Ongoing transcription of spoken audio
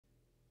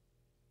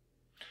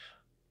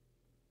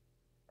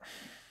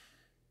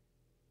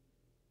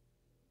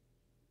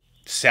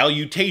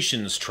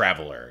Salutations,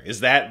 traveler.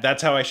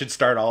 That's how I should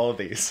start all of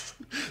these.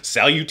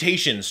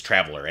 Salutations,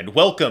 traveler, and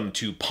welcome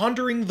to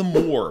Pondering the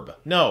Morb.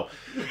 No,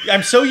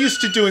 I'm so used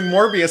to doing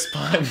Morbius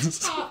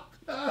puns.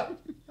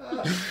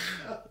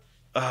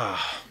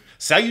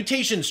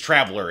 Salutations,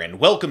 traveler, and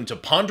welcome to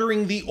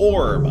Pondering the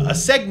Orb, a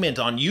segment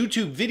on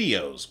YouTube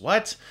videos.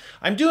 What?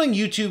 I'm doing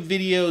YouTube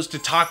videos to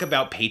talk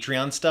about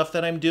Patreon stuff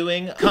that I'm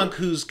doing. Kunk,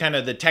 who's kind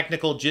of the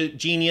technical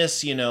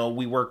genius, you know,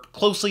 we work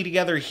closely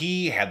together.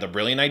 He had the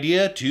brilliant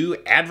idea to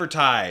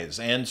advertise.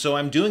 And so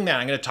I'm doing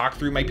that. I'm going to talk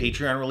through my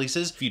Patreon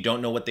releases. If you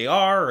don't know what they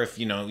are, or if,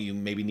 you know, you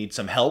maybe need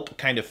some help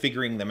kind of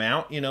figuring them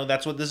out, you know,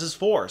 that's what this is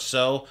for.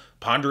 So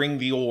Pondering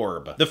the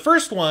Orb. The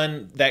first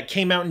one that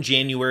came out in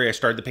January, I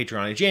started the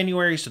Patreon in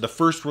January, so the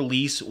first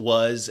release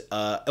was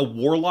a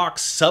Warlock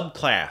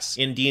subclass.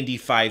 In D&D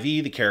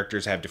 5e, the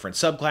characters have different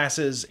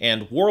subclasses,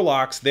 and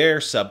Warlocks, their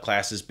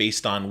subclass is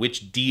based on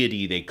which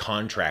deity they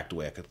contract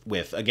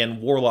with. Again,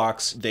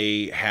 Warlocks,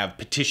 they have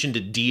petitioned a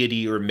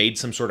deity or made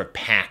some sort of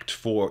pact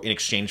in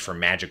exchange for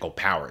magical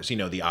powers. You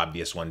know, the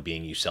obvious one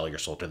being you sell your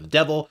soul to the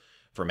devil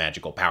for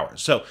magical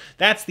powers. So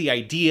that's the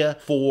idea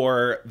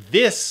for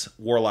this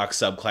Warlock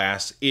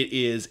subclass. It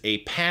is a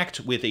pact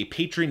with a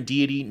patron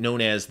deity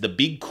known as the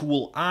Big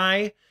Cool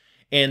Eye,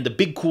 and the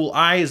Big Cool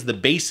Eye is the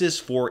basis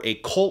for a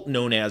cult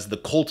known as the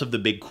Cult of the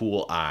Big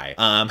Cool Eye.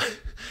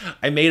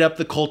 I made up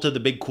the Cult of the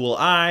Big Cool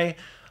Eye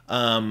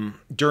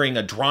during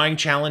a drawing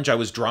challenge. I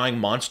was drawing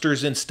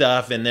monsters and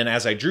stuff, and then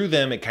as I drew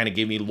them, it kind of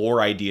gave me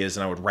lore ideas,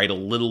 and I would write a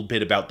little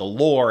bit about the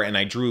lore, and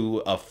I drew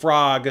a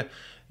frog.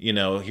 You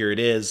know, here it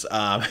is.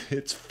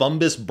 It's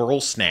Fumbus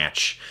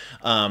Burlsnatch,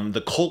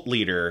 the cult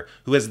leader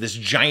who has this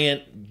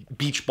giant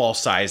beach ball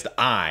sized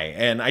eye.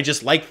 And I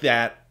just liked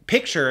that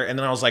picture. And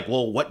then I was like,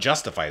 well, what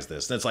justifies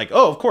this? And it's like,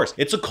 oh, of course,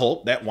 it's a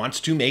cult that wants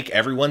to make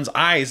everyone's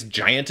eyes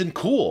giant and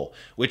cool,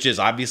 which is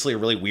obviously a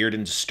really weird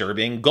and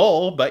disturbing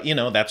goal, but you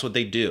know, that's what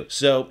they do.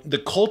 So the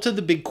Cult of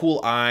the Big Cool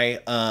Eye,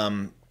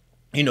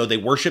 you know, they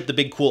worship the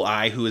Big Cool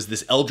Eye, who is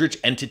this eldritch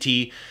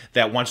entity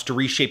that wants to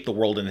reshape the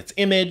world in its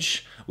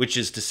image, which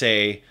is to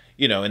say,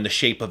 you know, in the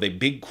shape of a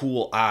big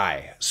cool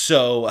eye.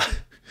 So,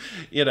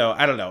 you know,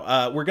 I don't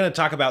know. We're going to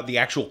talk about the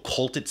actual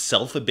cult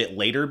itself a bit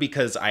later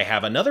because I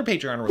have another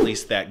Patreon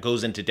release that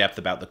goes into depth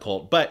about the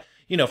cult. But,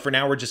 you know, for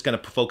now, we're just going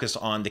to focus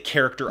on the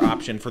character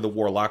option for the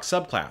Warlock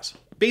subclass.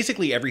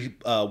 Basically, every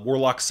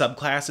Warlock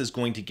subclass is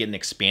going to get an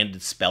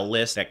expanded spell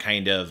list that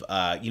kind of,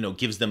 you know,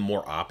 gives them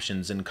more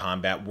options in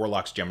combat.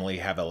 Warlocks generally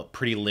have a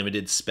pretty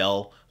limited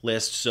spell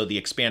list, so the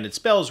expanded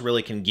spells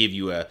really can give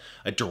you a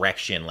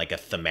direction, like a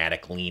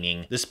thematic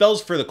leaning. The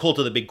spells for the Cult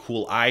of the Big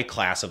Cool Eye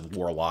class of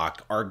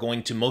Warlock are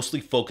going to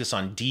mostly focus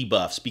on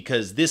debuffs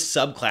because this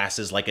subclass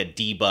is like a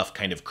debuff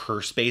kind of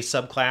curse-based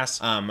subclass.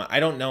 I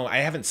don't know, I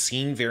haven't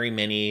seen very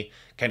many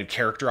kind of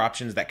character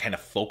options that kind of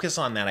focus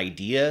on that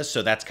idea,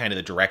 so that's kind of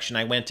the direction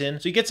I went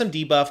in. So you get some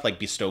debuff like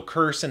Bestow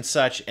Curse and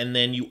such, and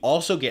then you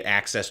also get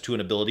access to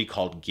an ability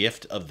called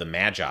Gift of the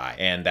Magi,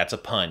 and that's a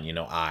pun, you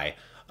know,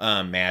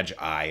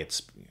 Magi,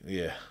 it's,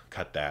 yeah,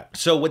 cut that.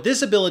 So what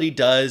this ability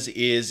does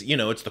is, you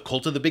know, it's the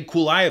Cult of the Big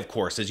Cool Eye, of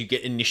course. As you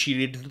get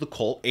initiated into the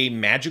cult, a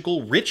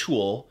magical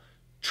ritual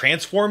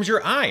transforms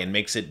your eye and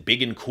makes it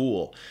big and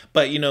cool.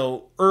 But, you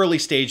know, early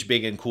stage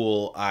big and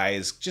cool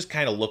eyes just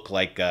kind of look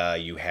like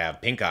you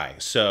have pink eye.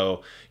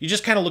 So you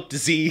just kind of look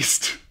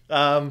diseased.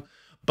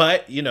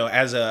 But, you know,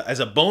 as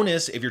a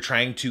bonus, if you're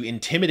trying to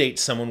intimidate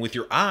someone with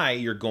your eye,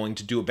 you're going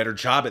to do a better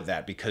job at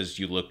that because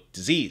you look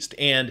diseased.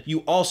 And you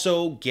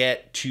also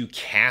get to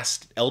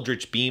cast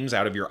Eldritch Beams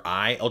out of your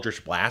eye,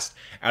 Eldritch Blast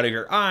out of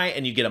your eye,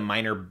 and you get a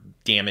minor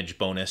damage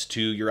bonus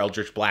to your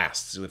Eldritch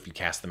Blasts if you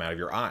cast them out of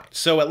your eye.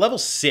 So at level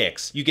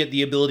 6, you get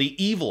the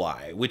ability Evil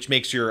Eye, which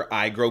makes your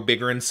eye grow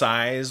bigger in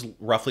size,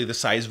 roughly the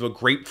size of a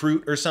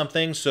grapefruit or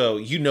something. So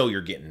you know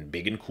you're getting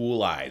big and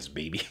cool eyes,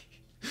 baby.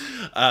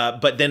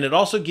 But then it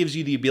also gives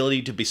you the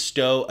ability to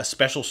bestow a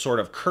special sort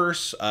of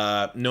curse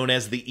known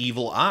as the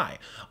Evil Eye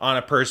on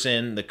a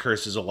person. The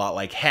curse is a lot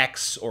like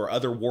Hex or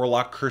other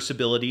Warlock curse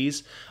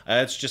abilities.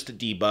 It's just a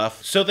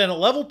debuff. So then at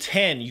level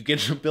 10, you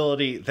get an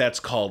ability that's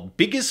called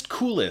Biggest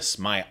Coolest.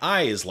 My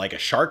eye is like a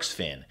shark's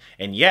fin.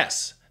 And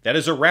yes, that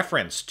is a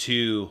reference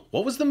to,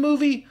 what was the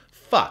movie?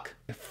 Fuck,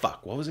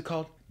 what was it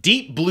called?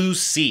 Deep Blue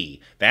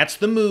Sea. That's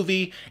the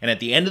movie, and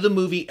at the end of the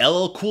movie,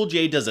 LL Cool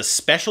J does a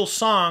special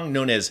song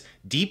known as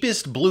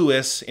Deepest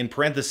Bluest, in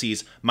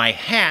parentheses, my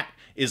hat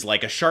is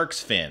like a shark's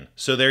fin.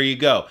 So there you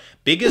go.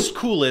 Biggest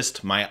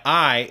Coolest, my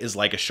eye is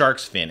like a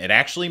shark's fin. It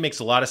actually makes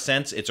a lot of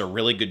sense. It's a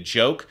really good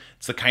joke.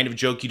 It's the kind of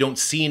joke you don't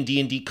see in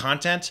D&D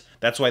content.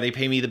 That's why they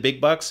pay me the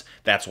big bucks.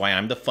 That's why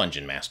I'm the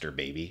Fungin Master,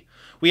 baby.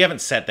 We haven't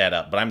set that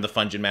up, but I'm the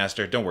Fungin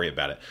Master. Don't worry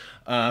about it.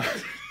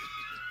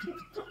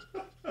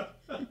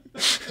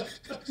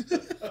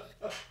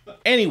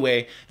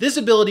 Anyway, this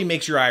ability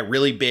makes your eye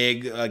really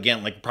big,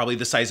 again, like probably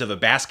the size of a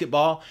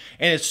basketball,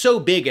 and it's so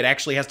big it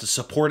actually has to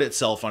support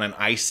itself on an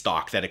eye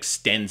stalk that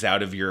extends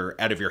out of your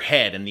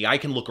head, and the eye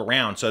can look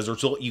around, so as a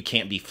result, you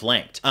can't be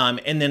flanked.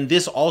 And then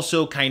this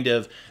also kind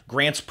of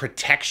grants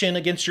protection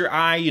against your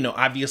eye. You know,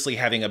 obviously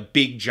having a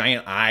big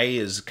giant eye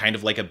is kind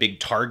of like a big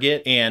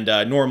target, and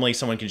normally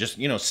someone can just,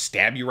 you know,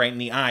 stab you right in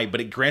the eye,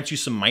 but it grants you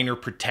some minor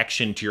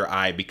protection to your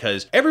eye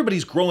because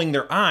everybody's growing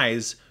their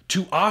eyes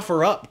to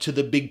offer up to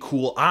the big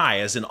cool eye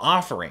as an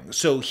offering.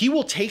 So he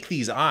will take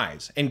these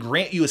eyes and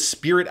grant you a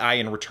spirit eye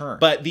in return.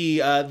 But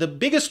the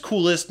biggest,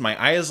 coolest, my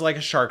eye is like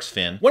a shark's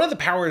fin, one of the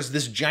powers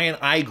this giant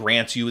eye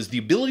grants you is the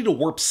ability to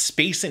warp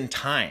space and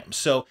time.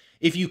 So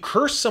if you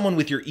curse someone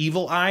with your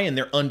evil eye and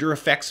they're under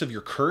effects of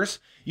your curse,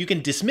 you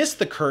can dismiss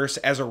the curse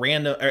as a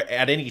random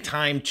at any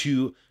time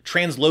to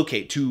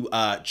translocate, to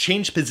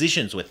change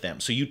positions with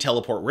them. So you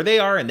teleport where they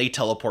are and they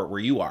teleport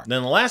where you are.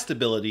 Then the last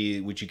ability,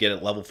 which you get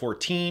at level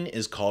 14,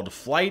 is called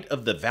Flight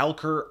of the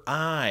Valkyr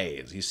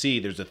Eyes. You see,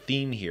 there's a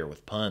theme here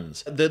with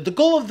puns. The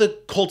goal of the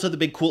Cult of the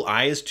Big Cool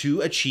Eye is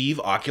to achieve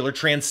ocular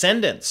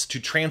transcendence,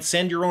 to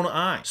transcend your own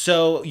eye.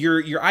 So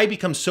your eye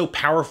becomes so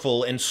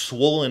powerful and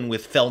swollen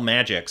with fell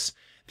magics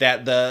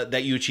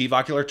that you achieve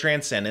ocular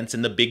transcendence,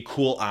 and the big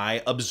cool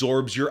eye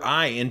absorbs your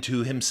eye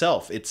into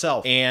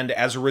itself. And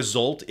as a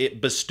result,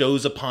 it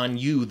bestows upon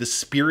you the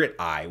spirit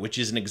eye, which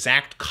is an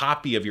exact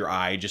copy of your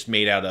eye, just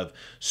made out of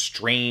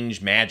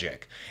strange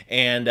magic.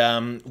 And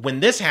when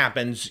this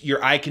happens,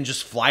 your eye can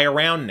just fly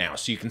around now,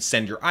 so you can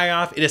send your eye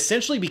off. It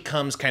essentially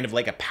becomes kind of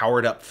like a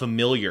powered up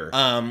familiar.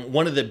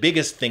 One of the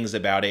biggest things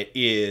about it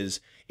is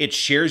it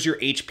shares your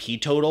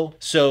HP total,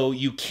 so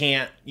you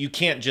can't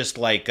just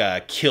like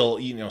kill,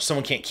 you know,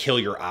 someone can't kill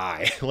your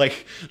eye.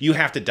 Like, you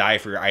have to die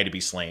for your eye to be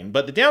slain.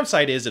 But the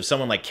downside is if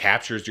someone like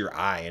captures your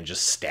eye and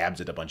just stabs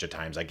it a bunch of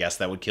times, I guess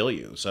that would kill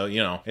you. So,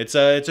 you know, it's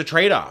a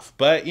trade-off.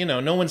 But, you know,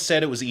 no one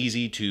said it was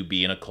easy to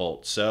be in a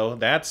cult. So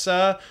that's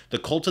the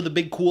Cult of the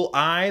Big Cool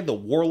Eye, the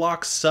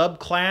Warlock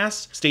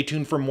subclass. Stay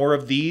tuned for more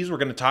of these. We're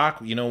going to talk,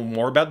 you know,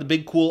 more about the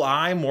Big Cool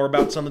Eye, more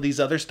about some of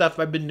these other stuff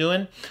I've been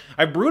doing.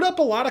 I brewed up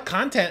a lot of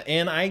content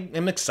and I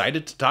am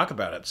excited to talk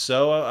about it.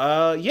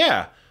 So,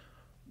 yeah.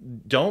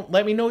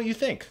 Let me know what you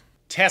think.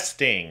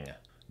 Testing.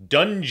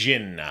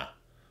 Dungeon.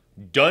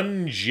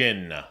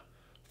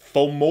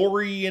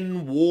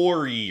 Fomorian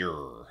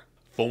Warrior.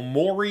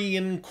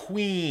 Fomorian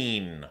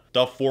Queen.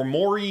 The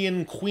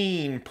Fomorian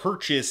Queen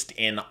purchased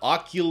an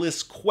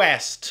Oculus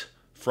Quest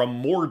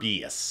from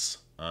Morbius.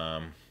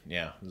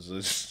 Yeah,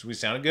 we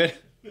sounded good?